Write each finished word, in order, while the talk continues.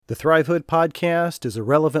The Thrivehood podcast is a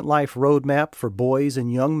relevant life roadmap for boys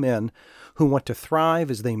and young men who want to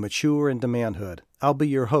thrive as they mature into manhood. I'll be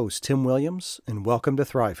your host, Tim Williams, and welcome to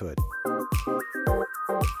Thrivehood.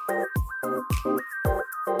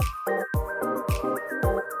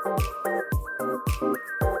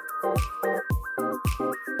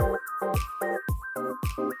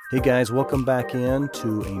 Hey guys, welcome back in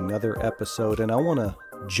to another episode, and I want to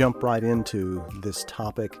jump right into this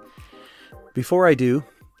topic. Before I do,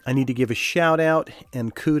 I need to give a shout out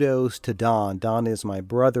and kudos to Don. Don is my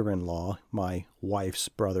brother-in-law, my wife's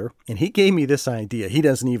brother, and he gave me this idea. He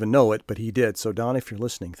doesn't even know it, but he did. So Don, if you're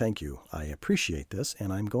listening, thank you. I appreciate this,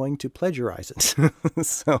 and I'm going to plagiarize it.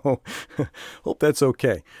 So hope that's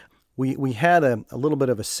okay. We had a little bit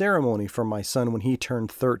of a ceremony for my son when he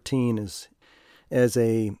turned 13 as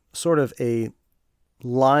a sort of a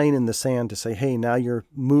line in the sand to say, hey, now you're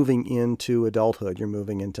moving into adulthood. You're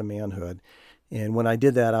moving into manhood. And when I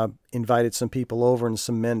did that, I invited some people over and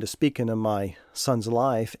some men to speak into my son's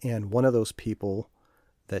life. And one of those people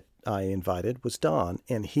that I invited was Don.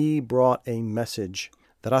 And he brought a message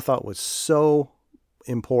that I thought was so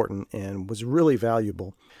important and was really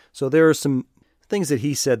valuable. So there are some things that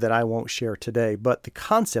he said that I won't share today. But the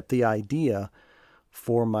concept, the idea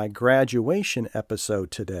for my graduation episode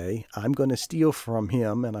today, I'm going to steal from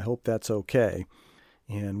him, and I hope that's okay.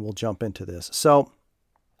 And we'll jump into this. So,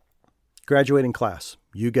 graduating class,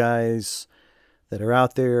 you guys that are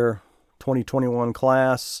out there, 2021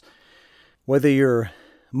 class, whether you're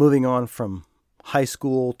moving on from high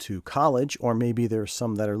school to college, or maybe there's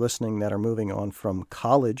some that are listening that are moving on from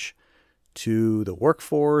college to the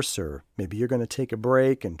workforce, or maybe you're going to take a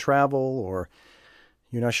break and travel, or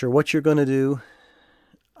you're not sure what you're going to do,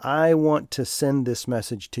 I want to send this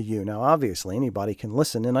message to you. Now, obviously, anybody can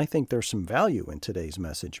listen, and I think there's some value in today's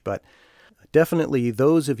message, but definitely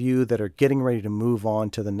those of you that are getting ready to move on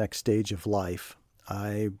to the next stage of life,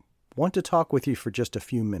 I want to talk with you for just a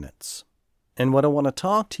few minutes. And what I want to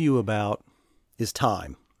talk to you about is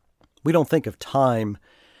time. We don't think of time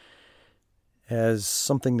as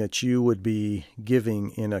something that you would be giving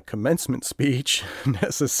in a commencement speech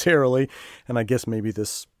necessarily, and I guess maybe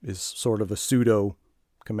this is sort of a pseudo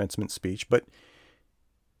commencement speech, but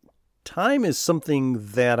time is something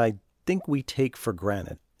that I think we take for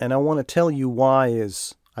granted. And I want to tell you why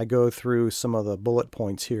as I go through some of the bullet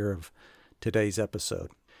points here of today's episode.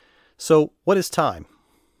 So what is time?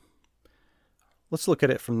 Let's look at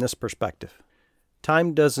it from this perspective.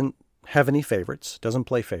 Time doesn't have any favorites, doesn't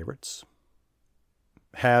play favorites,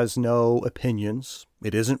 has no opinions.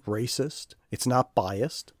 It isn't racist. It's not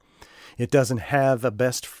biased. It doesn't have a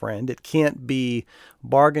best friend. It can't be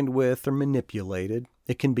bargained with or manipulated.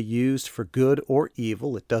 It can be used for good or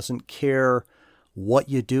evil. It doesn't care what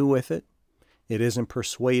you do with it. It isn't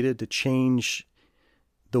persuaded to change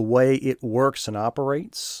the way it works and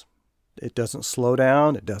operates. It doesn't slow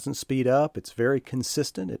down. It doesn't speed up. It's very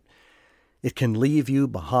consistent. It can leave you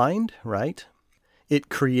behind, right? It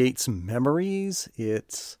creates memories.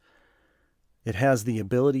 It has the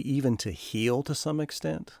ability even to heal to some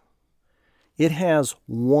extent. It has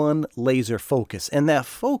one laser focus, and that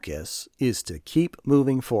focus is to keep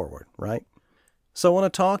moving forward, right? So I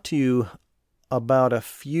want to talk to you about a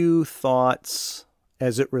few thoughts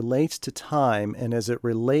as it relates to time and as it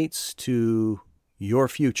relates to your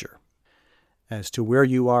future, as to where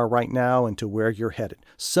you are right now and to where you're headed.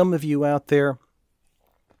 Some of you out there,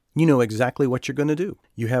 you know exactly what you're going to do.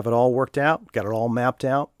 You have it all worked out, got it all mapped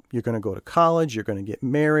out. You're going to go to college, you're going to get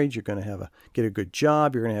married, you're going to get a good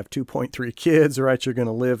job, you're going to have 2.3 kids, right? You're going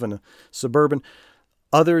to live in a suburban.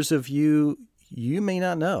 Others of you, you may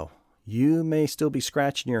not know. You may still be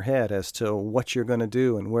scratching your head as to what you're going to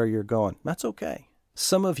do and where you're going. That's okay.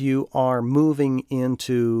 Some of you are moving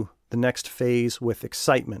into the next phase with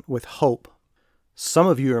excitement, with hope. Some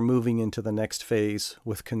of you are moving into the next phase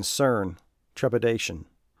with concern, trepidation,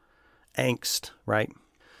 angst, right?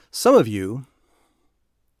 Some of you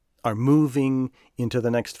are moving into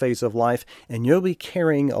the next phase of life, and you'll be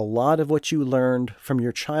carrying a lot of what you learned from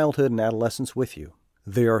your childhood and adolescence with you.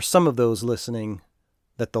 There are some of those listening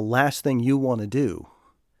that the last thing you want to do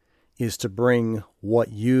is to bring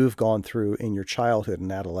what you've gone through in your childhood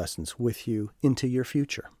and adolescence with you into your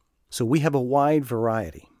future. So we have a wide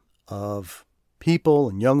variety of people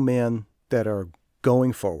and young men that are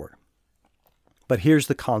going forward. But here's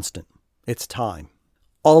the constant. It's time.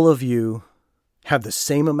 All of you have the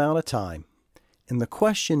same amount of time. And the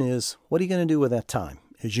question is, what are you going to do with that time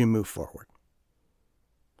as you move forward?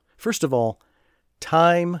 First of all,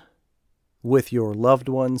 time with your loved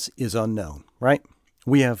ones is unknown, right?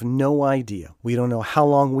 We have no idea. We don't know how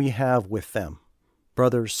long we have with them.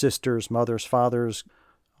 Brothers, sisters, mothers, fathers,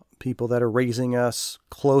 people that are raising us,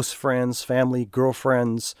 close friends, family,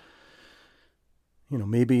 girlfriends.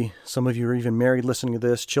 Maybe some of you are even married listening to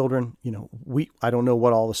this, children. I don't know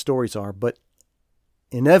what all the stories are, but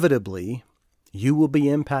inevitably, you will be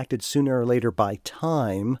impacted sooner or later by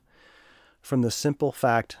time from the simple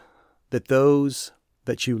fact that those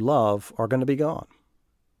that you love are going to be gone.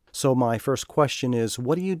 So my first question is,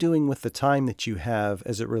 what are you doing with the time that you have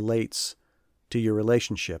as it relates to your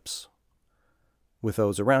relationships with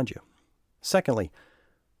those around you? Secondly,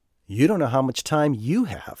 you don't know how much time you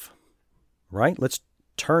have, right? Let's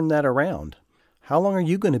turn that around. How long are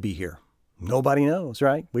you going to be here? Nobody knows,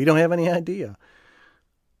 right? We don't have any idea.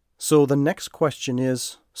 So the next question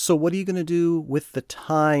is, so what are you going to do with the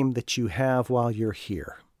time that you have while you're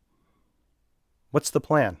here? What's the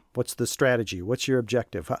plan? What's the strategy? What's your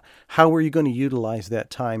objective? How are you going to utilize that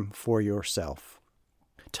time for yourself?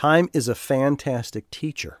 Time is a fantastic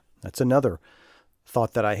teacher. That's another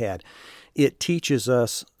thought that I had. It teaches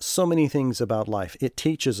us so many things about life. It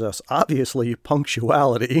teaches us, obviously,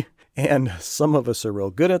 punctuality, and some of us are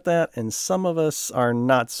real good at that, and some of us are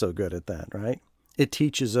not so good at that, right? It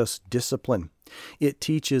teaches us discipline. It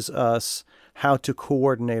teaches us how to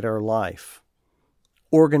coordinate our life.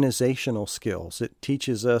 Organizational skills. It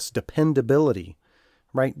teaches us dependability,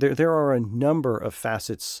 right? There are a number of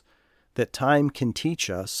facets that time can teach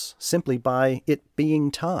us simply by it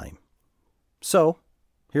being time. So,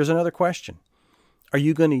 here's another question. Are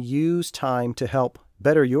you going to use time to help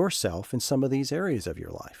better yourself in some of these areas of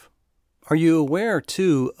your life? Are you aware,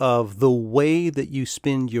 too, of the way that you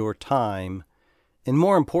spend your time, and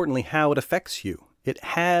more importantly, how it affects you? It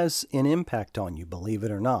has an impact on you, believe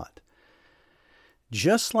it or not.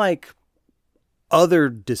 Just like other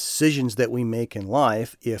decisions that we make in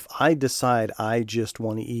life, if I decide I just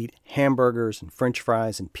want to eat hamburgers and French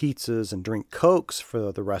fries and pizzas and drink Cokes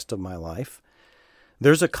for the rest of my life,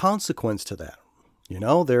 there's a consequence to that.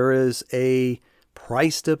 There is a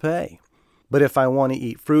price to pay. But if I want to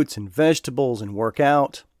eat fruits and vegetables and work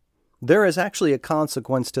out, there is actually a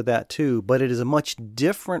consequence to that too, but it is a much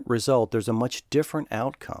different result. There's a much different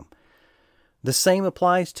outcome. The same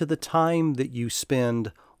applies to the time that you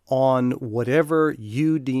spend on whatever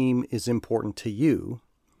you deem is important to you.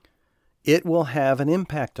 It will have an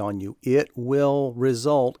impact on you. It will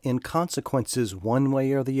result in consequences one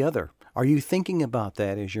way or the other. Are you thinking about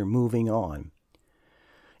that as you're moving on?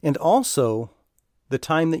 And also, the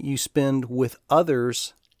time that you spend with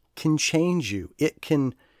others can change you. It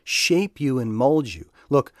can shape you and mold you.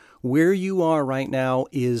 Look, where you are right now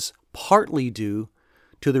is partly due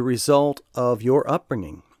to the result of your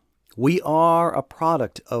upbringing. We are a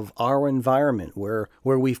product of our environment, where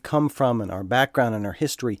we've come from and our background and our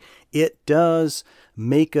history. It does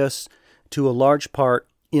make us, to a large part,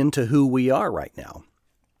 into who we are right now.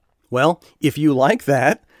 Well, if you like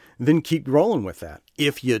that, then keep rolling with that.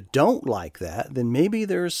 If you don't like that, then maybe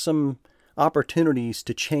there's some opportunities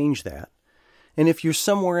to change that. And if you're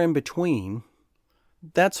somewhere in between,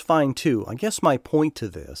 that's fine too. I guess my point to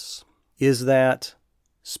this is that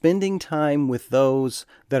spending time with those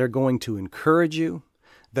that are going to encourage you,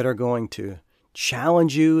 that are going to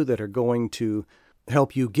challenge you, that are going to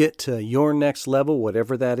help you get to your next level,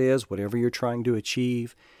 whatever that is, whatever you're trying to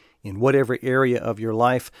achieve, in whatever area of your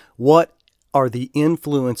life, what are the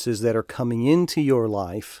influences that are coming into your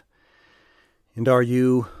life, and are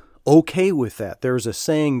you okay with that? There's a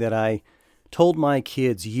saying that I told my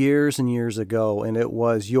kids years and years ago, and it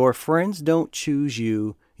was, your friends don't choose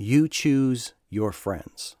you, you choose your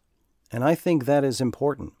friends. And I think that is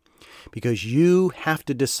important because you have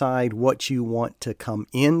to decide what you want to come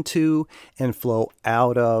into and flow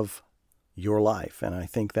out of your life. And I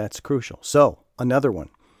think that's crucial. So, another one.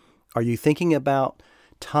 Are you thinking about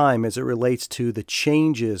time as it relates to the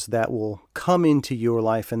changes that will come into your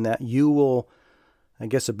life and that you will, I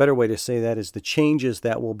guess a better way to say that is the changes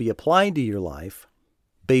that will be applied to your life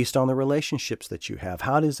based on the relationships that you have?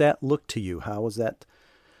 How does that look to you? How is that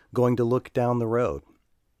going to look down the road?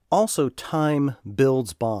 Also, time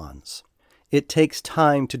builds bonds. It takes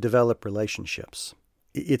time to develop relationships.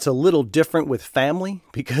 It's a little different with family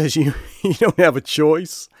because you don't have a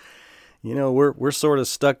choice. We're sort of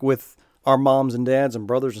stuck with our moms and dads and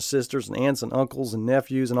brothers and sisters and aunts and uncles and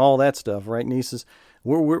nephews and all that stuff, right? Nieces.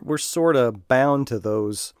 We're sort of bound to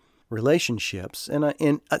those relationships.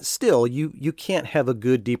 And still, you can't have a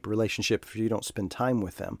good, deep relationship if you don't spend time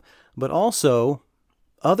with them. But also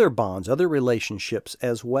other bonds, other relationships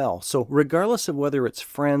as well. So regardless of whether it's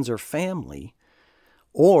friends or family,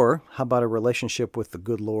 or how about a relationship with the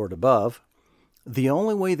good Lord above, the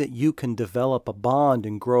only way that you can develop a bond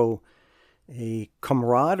and grow a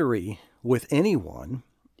camaraderie with anyone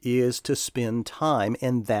is to spend time,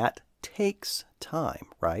 and that takes time,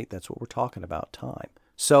 right? That's what we're talking about, time.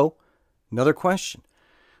 So, another question.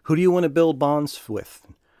 Who do you want to build bonds with?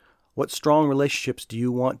 What strong relationships do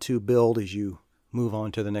you want to build as you move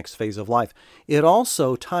on to the next phase of life?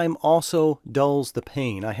 Time also dulls the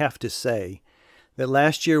pain. I have to say that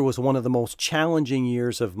last year was one of the most challenging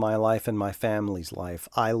years of my life and my family's life.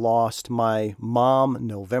 I lost my mom in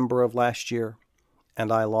November of last year,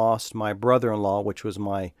 and I lost my brother-in-law, which was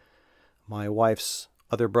my wife's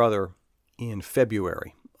other brother, in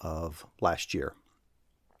February of last year.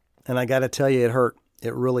 And I got to tell you, it hurt.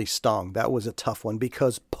 It really stung. That was a tough one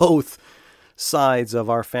because both sides of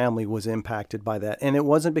our family was impacted by that. And it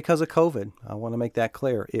wasn't because of COVID. I want to make that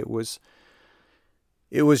clear. It was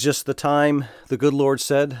just the time the good Lord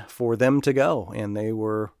said for them to go. And they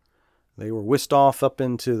were whisked off up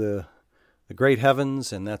into the great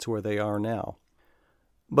heavens, and that's where they are now.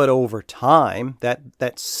 But over time,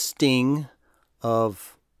 that sting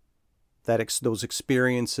of those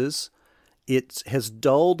experiences, it has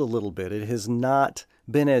dulled a little bit. It has not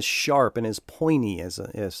been as sharp and as pointy as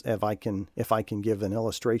if I can give an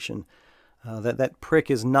illustration. That prick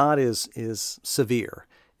is not as severe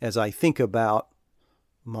as I think about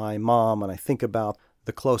my mom and I think about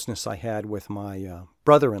the closeness I had with my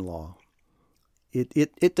brother-in-law.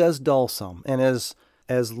 It does dull some, and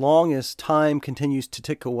as long as time continues to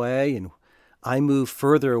tick away and I move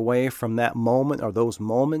further away from that moment or those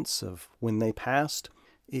moments of when they passed,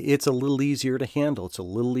 it's a little easier to handle. It's a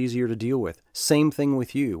little easier to deal with. Same thing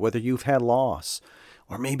with you, whether you've had loss,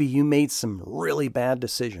 or maybe you made some really bad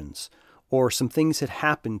decisions, or some things had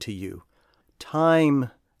happened to you.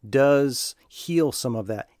 Time does heal some of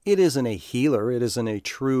that. It isn't a healer. It isn't a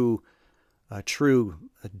true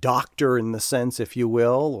doctor in the sense, if you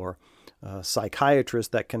will, or a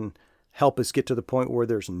psychiatrist that can help us get to the point where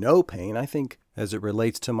there's no pain. I think as it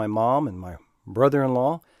relates to my mom and my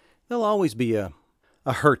brother-in-law, there'll always be a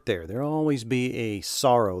hurt there. There'll always be a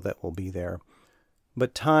sorrow that will be there.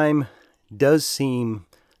 But time does seem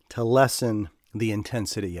to lessen the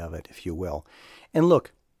intensity of it, if you will. And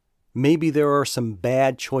look, maybe there are some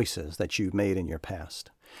bad choices that you've made in your past.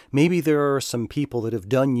 Maybe there are some people that have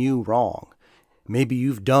done you wrong. Maybe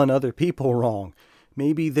you've done other people wrong.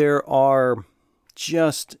 Maybe there are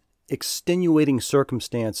just extenuating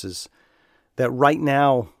circumstances that right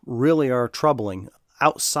now really are troubling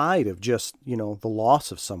outside of just, the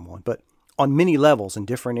loss of someone, but on many levels in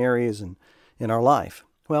different areas in our life.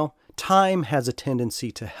 Well, time has a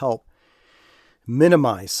tendency to help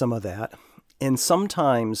minimize some of that, and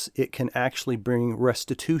sometimes it can actually bring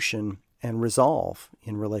restitution and resolve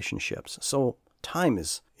in relationships. So time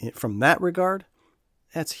is, from that regard,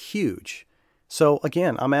 that's huge. So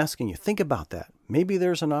again, I'm asking you, think about that. Maybe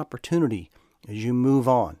there's an opportunity as you move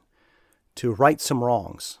on to right some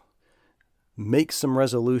wrongs, make some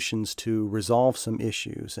resolutions to resolve some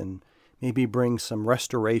issues, and maybe bring some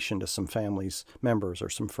restoration to some family's members or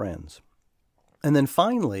some friends. And then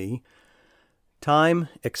finally, time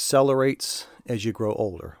accelerates as you grow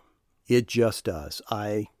older. It just does.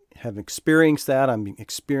 I have experienced that. I'm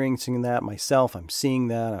experiencing that myself. I'm seeing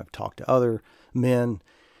that. I've talked to other men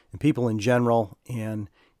and people in general, and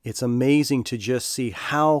it's amazing to just see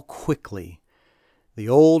how quickly the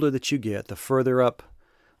older that you get, the further up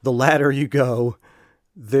the ladder you go,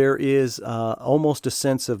 there is almost a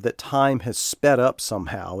sense of that time has sped up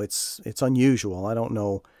somehow. It's unusual. I don't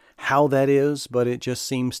know how that is, but it just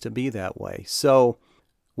seems to be that way. So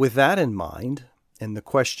with that in mind, and the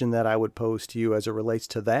question that I would pose to you as it relates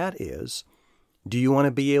to that is, do you want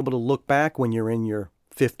to be able to look back when you're in your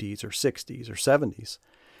 50s or 60s or 70s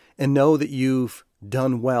and know that you've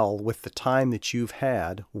done well with the time that you've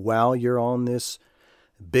had while you're on this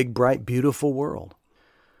big, bright, beautiful world?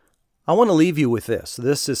 I want to leave you with this.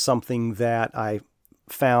 This is something that I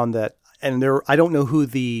found that, I don't know who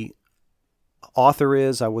the author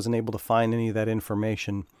is. I wasn't able to find any of that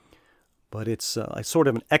information, but it's sort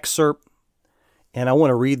of an excerpt, and I want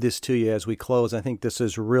to read this to you as we close. I think this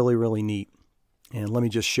is really, really neat, and let me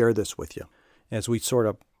just share this with you as we sort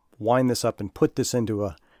of wind this up and put this into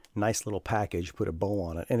a nice little package, put a bow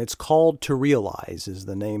on it. And it's called To Realize is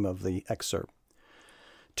the name of the excerpt.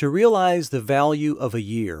 To realize the value of a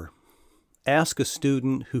year, ask a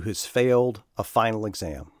student who has failed a final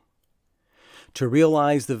exam. To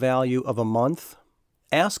realize the value of a month,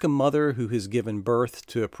 ask a mother who has given birth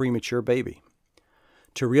to a premature baby.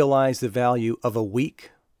 To realize the value of a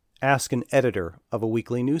week, ask an editor of a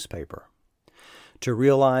weekly newspaper. To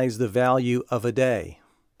realize the value of a day,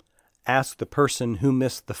 ask the person who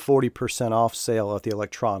missed the 40% off sale at the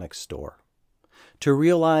electronics store. To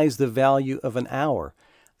realize the value of an hour,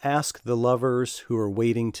 ask the lovers who are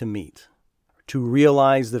waiting to meet. To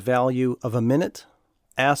realize the value of a minute,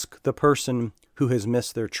 ask the person who has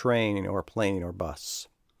missed their train or plane or bus.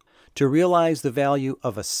 To realize the value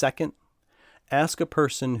of a second, ask a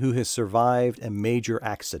person who has survived a major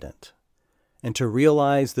accident. And to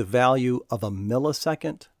realize the value of a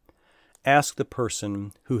millisecond, ask the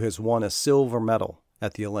person who has won a silver medal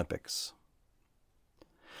at the Olympics.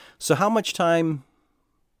 So how much time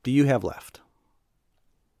do you have left?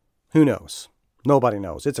 Who knows? Nobody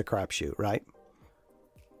knows. It's a crapshoot, right?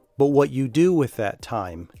 But what you do with that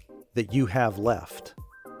time that you have left,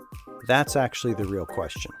 that's actually the real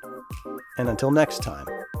question. And until next time,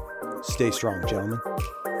 stay strong, gentlemen.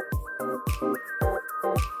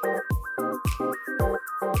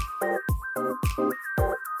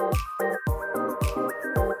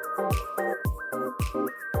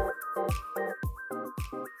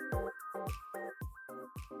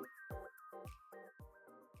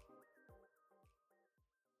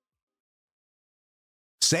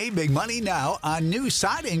 Save big money now on new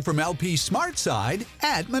siding from LP SmartSide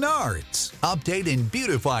at Menards. Update and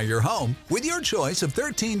beautify your home with your choice of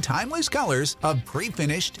 13 timeless colors of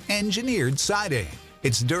pre-finished engineered siding.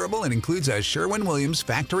 It's durable and includes a Sherwin-Williams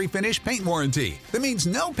factory finish paint warranty that means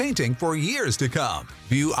no painting for years to come.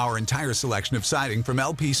 View our entire selection of siding from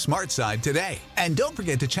LP SmartSide today. And don't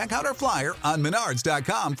forget to check out our flyer on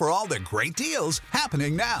Menards.com for all the great deals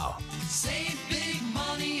happening now. Save big.